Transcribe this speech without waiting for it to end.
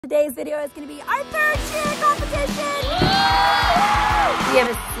Today's video is going to be our third cheer competition. We have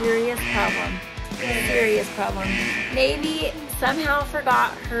a serious problem. Nayvee somehow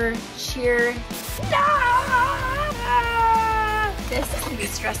forgot her cheer. This is going to be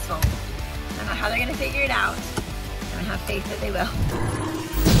stressful. I don't know how they're going to figure it out. I don't have faith that they will.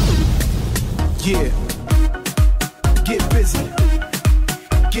 Yeah. Get busy.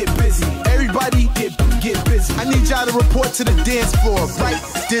 Get busy. Everybody get busy. I need y'all to report to the dance floor right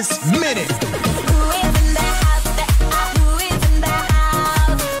this minute. Who is in the house? Who is in the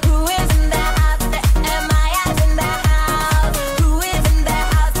house? Who is in the house? Maya's in the house. Who is in the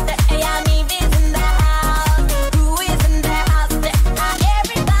house? Yani's in the house. Who is in the house?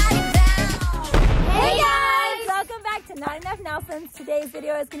 Everybody down. Hey guys! Welcome back to Not Enough Nelsons. Today's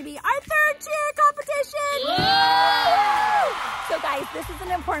video is going to be our third cheer competition. So guys, this is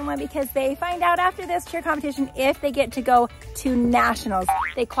an important one because they find out after this cheer competition if they get to go to nationals.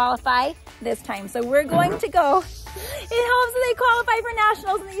 They qualify this time. So we're going to go in hopes that they qualify for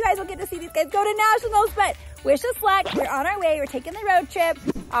nationals and that you guys will get to see these guys go to nationals. But wish us luck. We're on our way. We're taking the road trip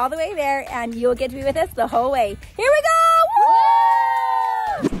all the way there and you'll get to be with us the whole way. Here we go! Woo!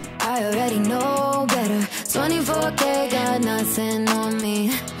 I already know better. 24K got nothing on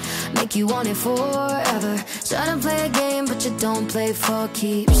me. Make you want it forever. Try to play a game, but you don't play for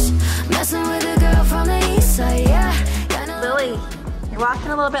keeps. Messing with a girl from the east side, yeah. LiLee, you're walking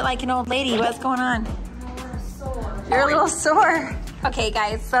a little bit like an old lady. What's going on? You're a little sore. Okay,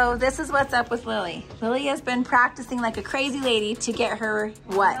 guys, so this is what's up with LiLee. LiLee has been practicing like a crazy lady to get her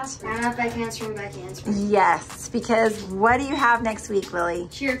what? Back handspring. Yes, because what do you have next week, LiLee?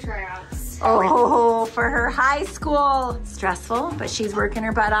 Cheer tryouts. Oh, for her high school. Stressful, but she's working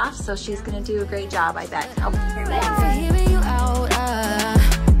her butt off, so she's gonna do a great job, I bet. Oh, here we go. For hearing you out,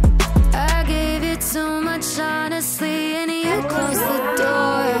 I gave you too much honestly, and you closed the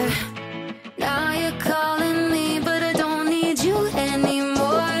door. Now you're calling me, but I don't need you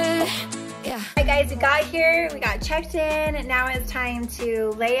anymore. Yeah. Alright guys, we got here, we got checked in, and now it's time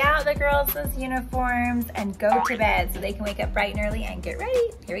to lay out the girls' uniforms and go to bed so they can wake up bright and early and get ready.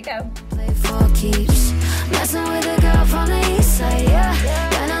 Here we go. Play for keeps. Messing with a girl from the east side, yeah.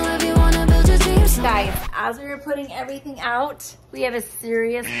 And I love you, wanna build your dreams. Guys, as we were putting everything out, we have a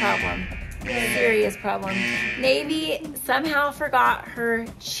serious problem. Nayvee somehow forgot her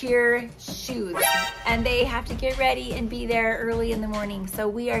cheer shoes and they have to get ready and be there early in the morning. So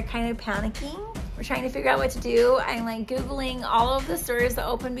we are kind of panicking. We're trying to figure out what to do. I'm like Googling all of the stores that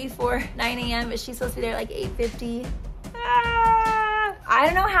open before 9 a.m. but she's supposed to be there like 8:50. I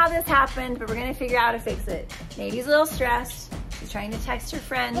don't know how this happened, but we're gonna figure out how to fix it. Nayvee's a little stressed. She's trying to text her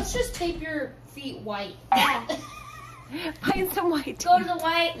friend. Let's just tape your feet white. Find some white. Go to the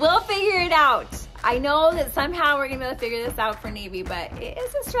white. We'll figure it out. I know that somehow we're gonna be able to figure this out for Nayvee, but it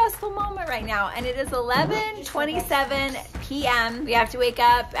is a stressful moment right now. And it is 11:27 p.m. We have to wake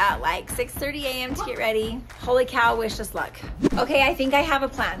up at like 6:30 a.m. to get ready. Holy cow, wish us luck. Okay, I think I have a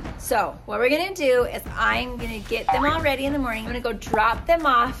plan. So what we're gonna do is I'm gonna get them all ready in the morning. I'm gonna go drop them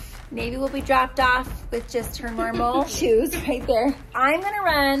off. Nayvee will be dropped off with just her normal shoes right there. I'm gonna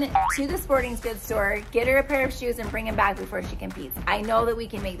run to the sporting goods store, get her a pair of shoes and bring them back before she competes. I know that we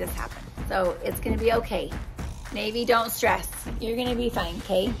can make this happen. So it's gonna be okay. Nayvee, don't stress. You're gonna be fine,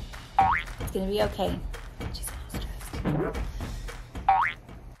 okay? It's gonna be okay. She's a little stressed.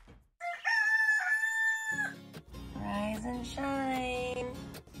 Rise and shine.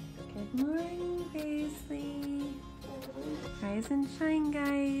 Good morning, PaisLee. Rise and shine,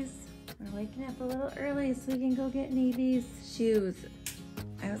 guys. We're waking up a little early so we can go get Nayvee's shoes.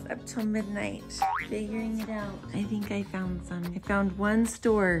 I was up till midnight figuring it out. I think I found some. I found one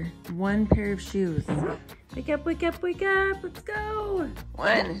store, one pair of shoes. Wake up, wake up, wake up. Let's go.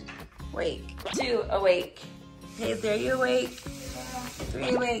 1, wake. 2, awake. PaisLee, are you awake?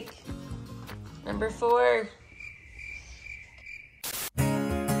 3, awake. Number 4.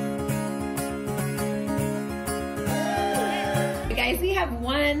 Guys, we have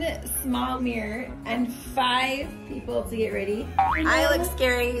 1 small mirror and 5 people to get ready. I look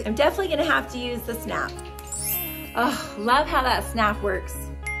scary. I'm definitely gonna have to use the snap. Oh, love how that snap works.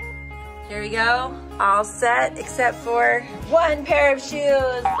 Here we go, all set except for 1 pair of shoes.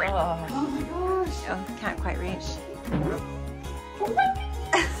 Oh my gosh. Oh, can't quite reach.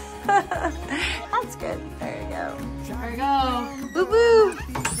 That's good, there we go. There we go. Woo woo.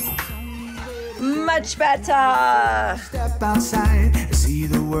 Much better. Step outside and see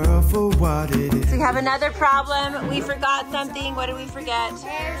the world for what it is. We have another problem. We forgot something. What did we forget?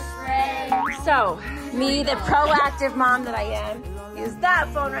 Hairspray. So, me, the proactive mom that I am, use that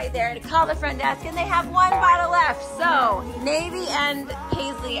phone right there to call the front desk, and they have one bottle left. So Navee and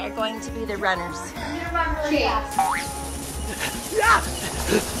PaisLee are going to be the runners. I'm gonna run really fast.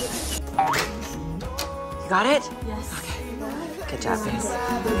 You got it? Yes. Okay. Good job, guys.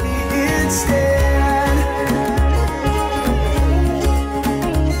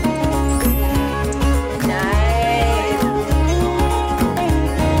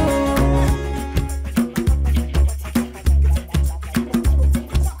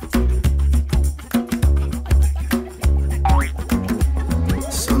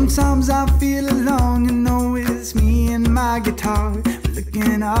 Sometimes I feel alone, you know it's me and my guitar. We're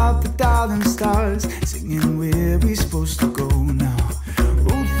looking up at darling stars, singing where we supposed to go now.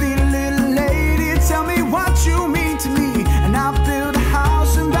 Ruthie, little lady, tell me what you mean to me. And I'll build a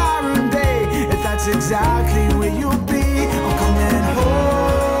house in Byron Bay, if that's exactly where you'll be. I'm coming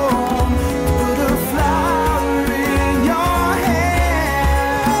home, put a flower in your hair.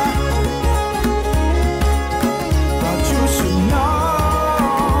 But you should know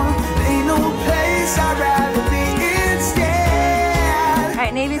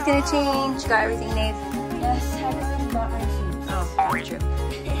Navee's gonna change. Got everything, Nave? Yes, everything but my shoes. Oh, very true.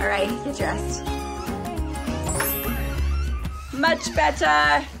 All right, get dressed. Much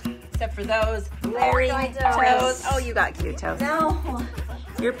better, except for those glaring toes. Oh, you got cute toes. No.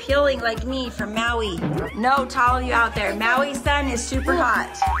 You're peeling like me from Maui. No, to all of you out there, Maui sun is super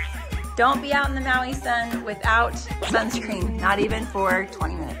hot. Don't be out in the Maui sun without sunscreen, not even for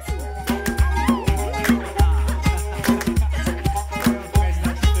 20 minutes.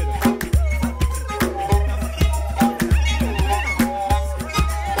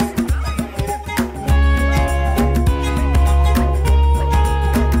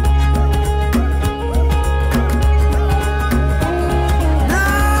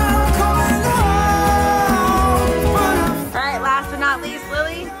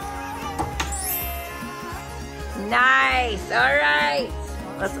 Nice, all right.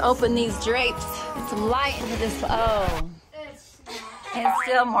 Let's open these drapes. Get some light into this. Oh, it's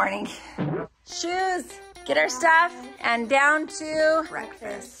still morning. Shoes, get our stuff, and down to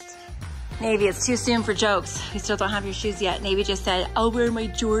breakfast. Navee, it's too soon for jokes. We still don't have your shoes yet. Navee just said, I'll wear my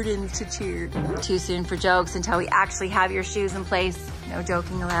Jordans to cheer. Too soon for jokes until we actually have your shoes in place. No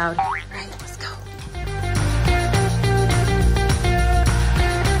joking allowed. All right, let's go.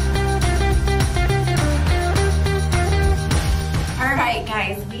 All right,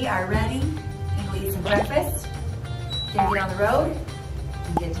 guys, we are ready. Gonna eat some breakfast. Gonna get on the road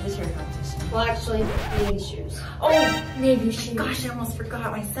and get into the cheer competition. Well, actually, Navy shoes. Oh, Navy shoes. gosh, I almost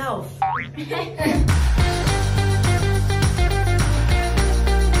forgot myself.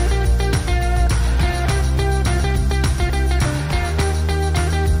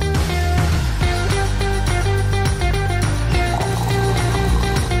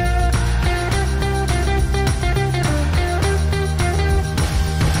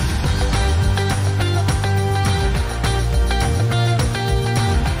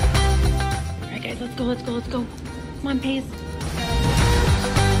 Let's go. Come on, Pais.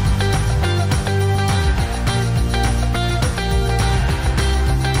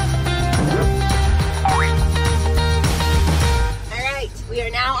 All right, we are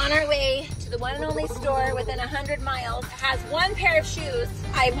now on our way to the one and only store within 100 miles. It has one pair of shoes.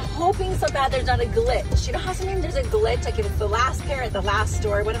 I'm hoping so bad there's not a glitch. You know how sometimes there's a glitch? Like if it's the last pair at the last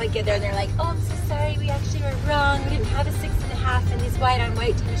store, what if I get there and they're like, oh, I'm so sorry, we actually were wrong. We didn't have a 6.5 in these white on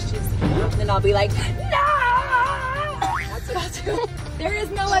white tennis shoes. And then I'll be like, no! That's what I'll do. There is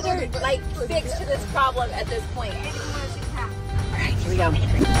no other like fix to this problem at this point. All right, here we go.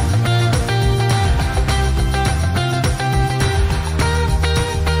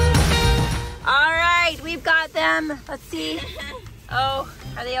 All right, we've got them. Let's see. Oh,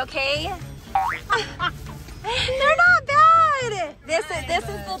 are they okay? They're not bad. This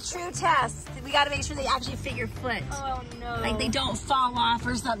is the true test. We got to make sure they actually fit your foot. Oh no. Like they don't fall off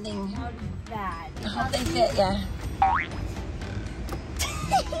or something. Bad. I hope they fit, yeah.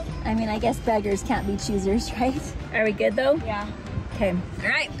 I mean, I guess beggars can't be choosers, right? Are we good though? Yeah. Okay. All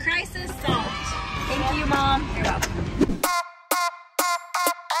right, crisis solved. Thank you, Mom. You're welcome.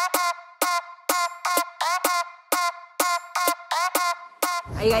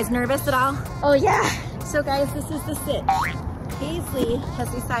 Are you guys nervous at all? Oh yeah. So guys, this is the sitch. PaisLee has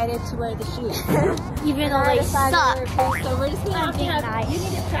decided to wear the shoes. Even though they suck. So we're just gonna have to, you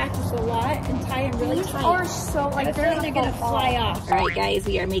need to practice a lot and tie them really tight. Are so like they're gonna fly off. All right, guys,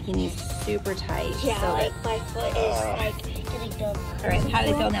 we are making these super tight. Yeah, so like my foot is like getting done. all right, how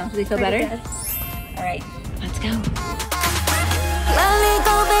do they feel now? Do they feel better? Good. All right, let's go. Let me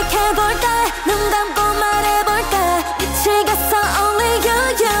go 고백해볼까 눈 감고 말해볼까 미치겠어 only you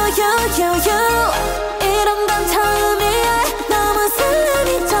이런 건 처음이야 너무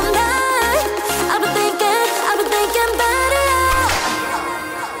설렘이 전달 I've been thinking about it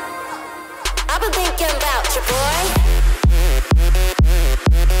I've been thinking about you boy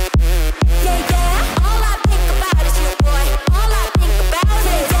Yeah all I think about is you boy all I think about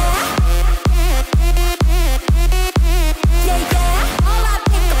is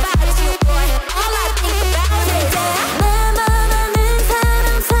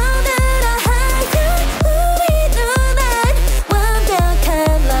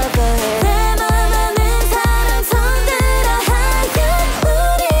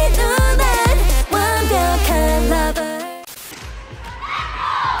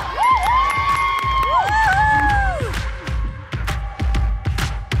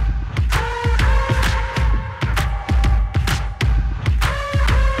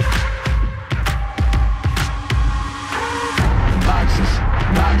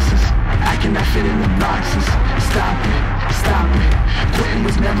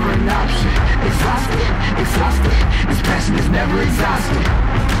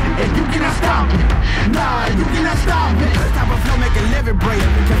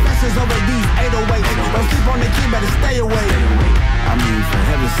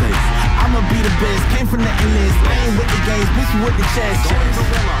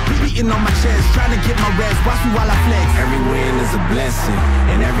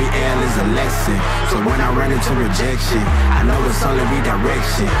I know it's only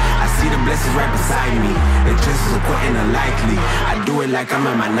redirection. I see the blessings right beside me. The chances of quitting are likely. I do it like I'm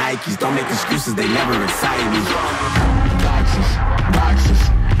in my Nikes. Don't make excuses, they never excite me. Boxes,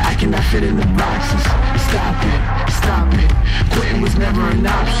 I cannot fit in the boxes. Stop it. Quitting was never an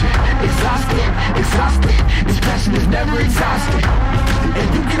option. Exhausted. This passion is never exhausted. And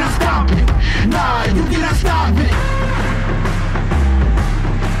you cannot stop it. Nah, you cannot stop it.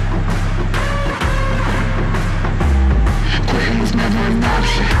 Quitting was never an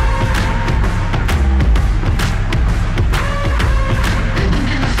option. And you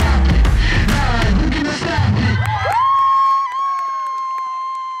cannot stop it. Nah, you cannot stop it.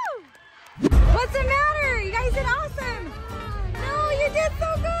 What's the matter? You guys did awesome. No, you did so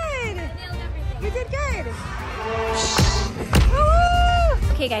good. You did good.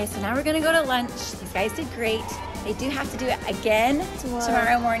 Woo! Okay guys, so now we're gonna go to lunch. These guys did great. They do have to do it again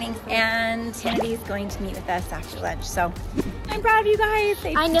tomorrow morning, and KENNADEE is going to meet with us after lunch. So I'm proud of you guys.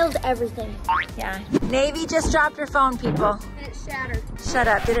 I nailed everything. Yeah. Navy just dropped her phone, people. And it shattered. Shut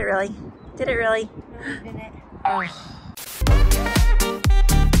up. Did it really? Did it really? No, it didn't. Oh.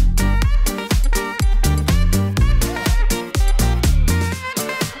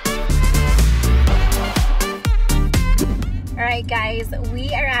 Alright guys,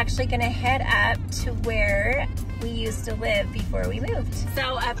 we are actually gonna head up to where we used to live before we moved.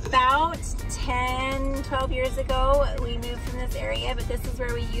 So about 10, 12 years ago, we moved from this area, but this is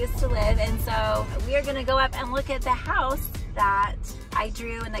where we used to live. And so we are gonna go up and look at the house that I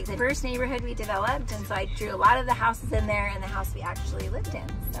drew in like the first neighborhood we developed. And so I drew a lot of the houses in there and the house we actually lived in.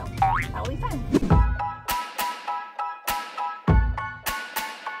 So that'll be fun.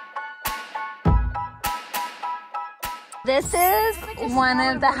 This is one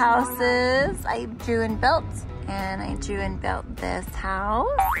of the houses I drew and built. And I drew and built this house.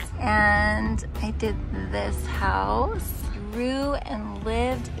 And I did this house. Drew and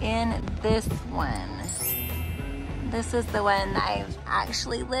lived in this one. This is the one that I've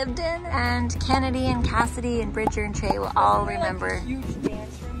actually lived in. And KENNADEE and Cassidy and Bridger and Trey will all remember. Huge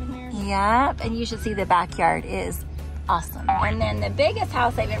dance room in here. Yep, and you should see the backyard. It is awesome. And then the biggest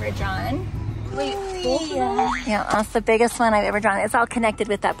house I've ever drawn. Wait, Yeah, that's the biggest one I've ever drawn. It's all connected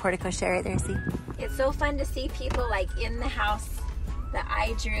with that portico share right there, see? It's so fun to see people like in the house that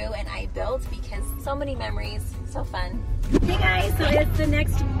I drew and I built because so many memories, so fun. Hey guys, so it's the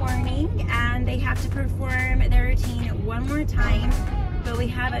next morning and they have to perform their routine one more time, but we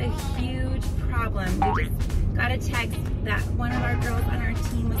have a huge problem. We just got a text that one of our girls on our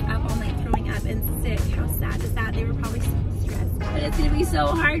team was up all night throwing up and sick. How sad is that? They were probably so stressed. But it's gonna be so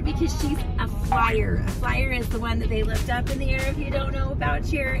hard because she's a flyer. A flyer is the one that they lift up in the air if you don't know about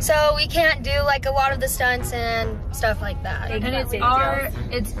cheer. So we can't do like a lot of the stunts and stuff like that. And it's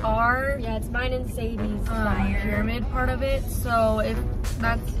our, Yeah, it's mine and SaiDee's flyer. pyramid part of it. So if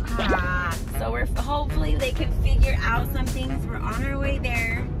that's So we're hopefully they can figure out some things. We're on our way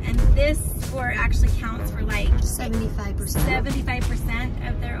there, and this score actually counts for like 75%. 75%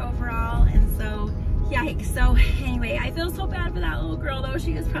 of their overall, and so Yikes. So anyway, I feel so bad for that little girl though.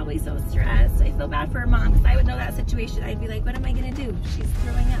 She was probably so stressed. I feel bad for her mom because I would know that situation. I'd be like, what am I gonna do? She's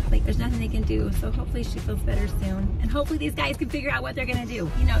throwing up. Like there's nothing they can do. So hopefully she feels better soon. And hopefully these guys can figure out what they're gonna do.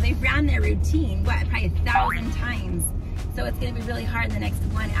 You know, they've ran their routine, what, probably 1,000 times. So it's gonna be really hard in the next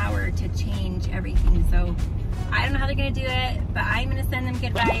 1 hour to change everything. So I don't know how they're gonna do it, but I'm gonna send them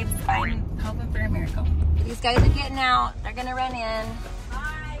good vibes. I'm hoping for a miracle. These guys are getting out. They're gonna run in.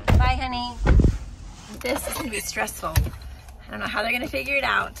 Bye. Bye, honey. This is gonna be stressful. I don't know how they're gonna figure it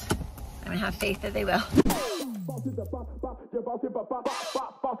out. I'm gonna have faith that they will.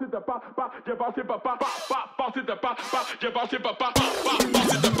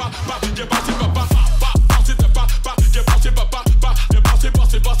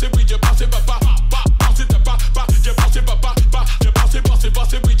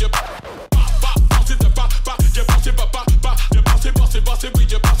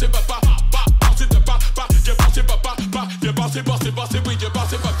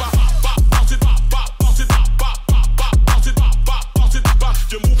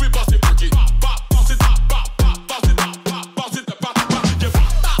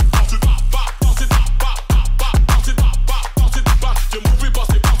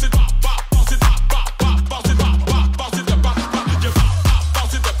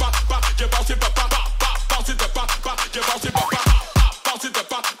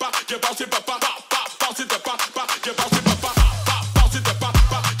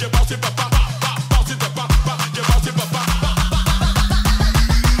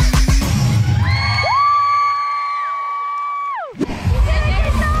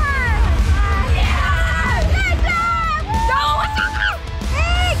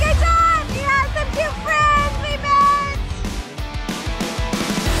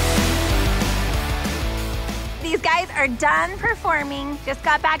 Are done performing. Just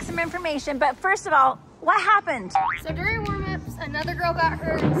got back some information, but first of all, what happened? So during warm-ups, another girl got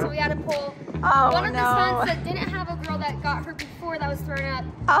hurt, so we had to pull one of the stunts that didn't have a girl that got hurt before that was thrown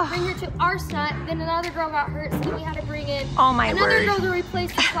up, bring her to our stunt, then another girl got hurt, so then we had to bring in another girl to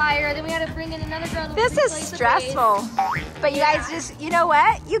replace the flyer, then we had to bring in another girl to replace the This is stressful. But you guys just, you know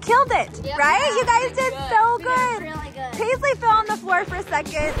what? You killed it, right? You guys did so good. Really good. PaisLee fell on the floor for a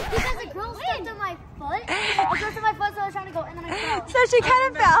second. Because the girl stepped on my foot. I stepped on my foot, so I was trying to go, and then I fell. So she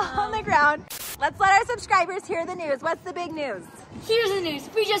kind of fell on the ground. Let's let our subscribers hear the news. What's the big news? Here's the news.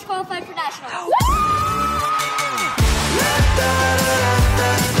 We just qualified for nationals.